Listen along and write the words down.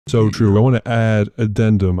So true. I want to add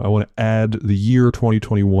addendum. I want to add the year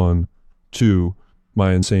 2021 to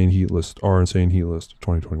my insane heat list. Our insane heat list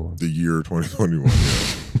 2021. The year 2021.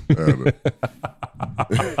 Yeah. Add it.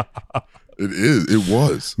 It is. It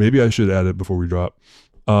was. Maybe I should add it before we drop.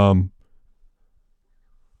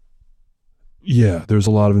 Yeah, there's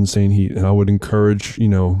a lot of insane heat, and I would encourage,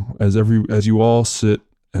 as you all sit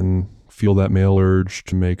and feel that male urge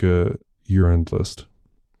to make a year-end list.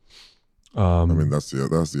 I mean, that's the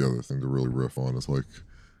other thing to really riff on. Is like,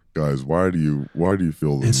 guys, why do you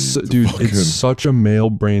feel the need to fucking... It's such a male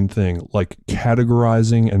brain thing, like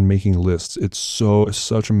categorizing and making lists. It's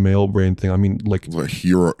such a male brain thing. I mean, like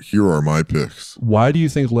here are my picks. Why do you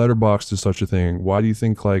think Letterboxd is such a thing? Why do you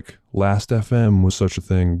think like Last FM was such a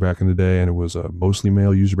thing back in the day, and it was a mostly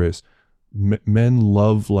male user base? Men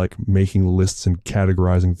love like making lists and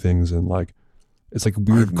categorizing things, and like it's like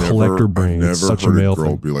weird collector brain. It's such a male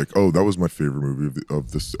thing. Be like, oh, that was my favorite movie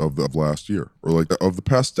of last year, or like of the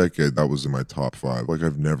past decade. That was in my top 5. Like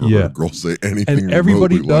I've never heard a girl say anything. And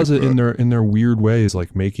everybody does like it that. in their weird ways,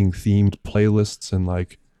 like making themed playlists and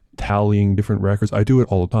like tallying different records. I do it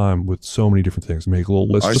all the time with so many different things. Make a little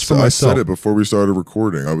list just for myself. I said it before we started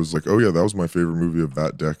recording. I was like, oh yeah, that was my favorite movie of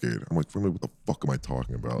that decade. I'm like, what the fuck am I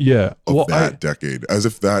talking about? Yeah, that decade, as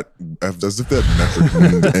if that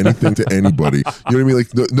metric means anything to anybody. You know what I mean?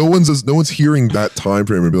 Like no one's hearing that time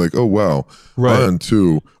frame and be like, oh wow, right. On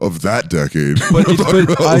 2 of that decade. But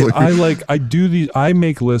I do these. I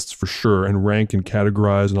make lists for sure and rank and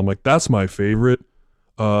categorize, and I'm like, that's my favorite.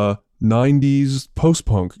 90s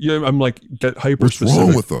post-punk. Yeah, I'm like, get hyper What's specific.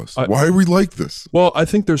 wrong with us? Why are we like this? Well, I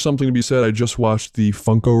think there's something to be said. I just watched the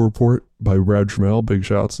Funko Report by Brad Trammell. Big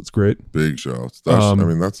shouts. It's great. Big shouts. I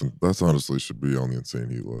mean, that's honestly should be on the insane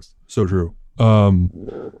heat list. So true. Yeah,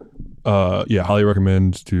 highly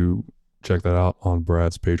recommend to check that out on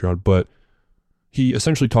Brad's Patreon. But he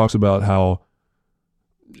essentially talks about how,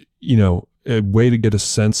 a way to get a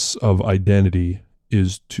sense of identity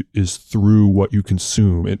is through what you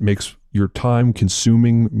consume. It makes your time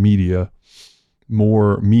consuming media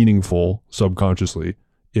more meaningful subconsciously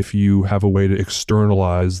if you have a way to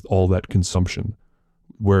externalize all that consumption,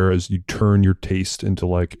 whereas you turn your taste into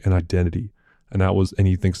like an identity. And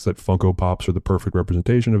he thinks that Funko Pops are the perfect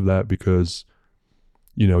representation of that, because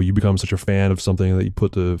you become such a fan of something that you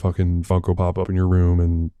put the fucking Funko Pop up in your room,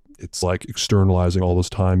 and it's like externalizing all this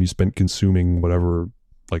time you spent consuming whatever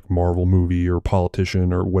like Marvel movie or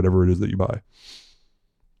politician or whatever it is that you buy.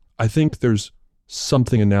 I think there's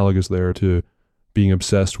something analogous there to being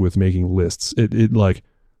obsessed with making lists. It like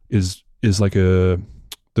is like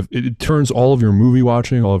it turns all of your movie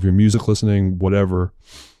watching, all of your music listening, whatever,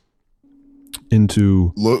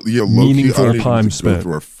 into meaningful time spent. Go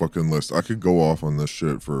through our fucking list. I could go off on this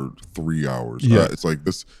shit for 3 hours. Yeah. It's like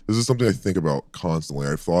this is something I think about constantly.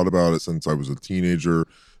 I've thought about it since I was a teenager.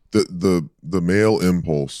 The male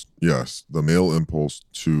impulse, yes, the male impulse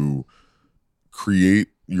to create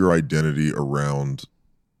your identity around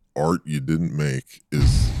art you didn't make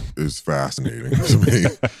is fascinating to me.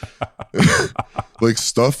 Like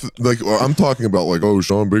stuff like I'm talking about, like, oh,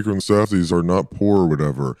 Sean Baker and the Safdies are not poor or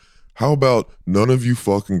whatever. How about none of you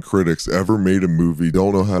fucking critics ever made a movie,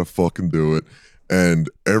 don't know how to fucking do it, and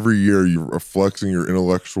every year you're flexing your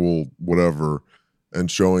intellectual whatever and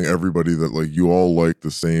showing everybody that like you all like the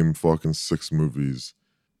same fucking 6 movies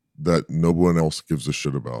that no one else gives a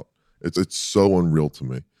shit about. It's so unreal to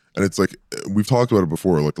me. And it's like, we've talked about it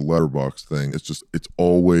before, like the Letterboxd thing. It's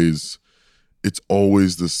always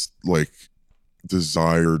this like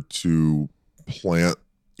desire to plant,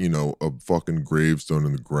 a fucking gravestone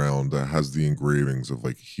in the ground that has the engravings of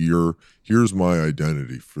like, here's my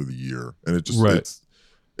identity for the year. And it just, right.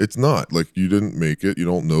 It's not like you didn't make it. You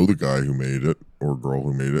don't know the guy who made it or girl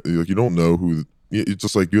who made it. Like you don't know who. It's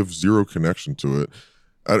just like you have zero connection to it.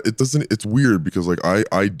 It doesn't. It's weird because like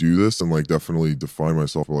I do this and like definitely define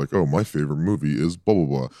myself by like, oh, my favorite movie is blah blah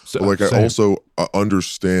blah. But like I also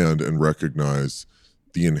understand and recognize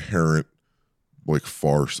the inherent like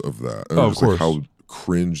farce of that. And of course. Like how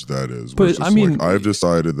cringe that is. But I mean, like, I've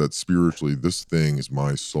decided that spiritually this thing is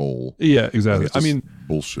my soul. Yeah, exactly. I mean,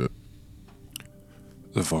 bullshit.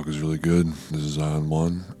 The fuck is really good. This is Zion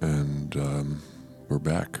 1, and we're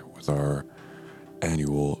back with our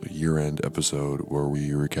annual year-end episode where we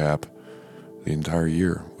recap the entire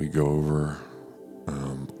year. We go over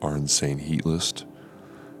our insane heat list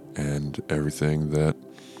and everything that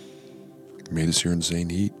made us your insane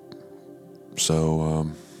heat.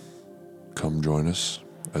 So come join us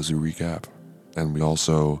as we recap. And we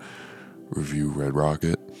also review Red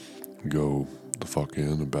Rocket, go the fuck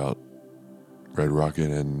in about Red Rocket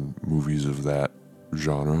and movies of that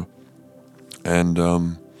genre. And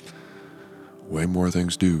way more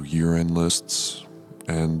things due. Year-end lists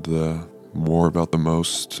and more about the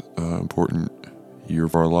most important year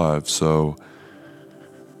of our lives. So,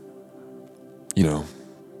 you know,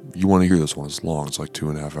 you want to hear this one. It's long. It's like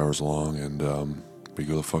 2.5 hours long, and we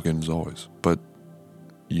go the fuck in as always. But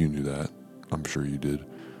you knew that. I'm sure you did.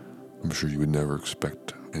 I'm sure you would never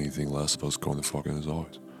expect anything less of us going the fuck in as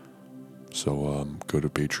always. So go to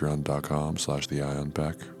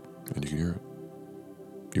patreon.com/theionpack and you can hear it.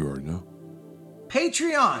 You already know.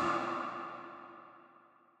 Patreon.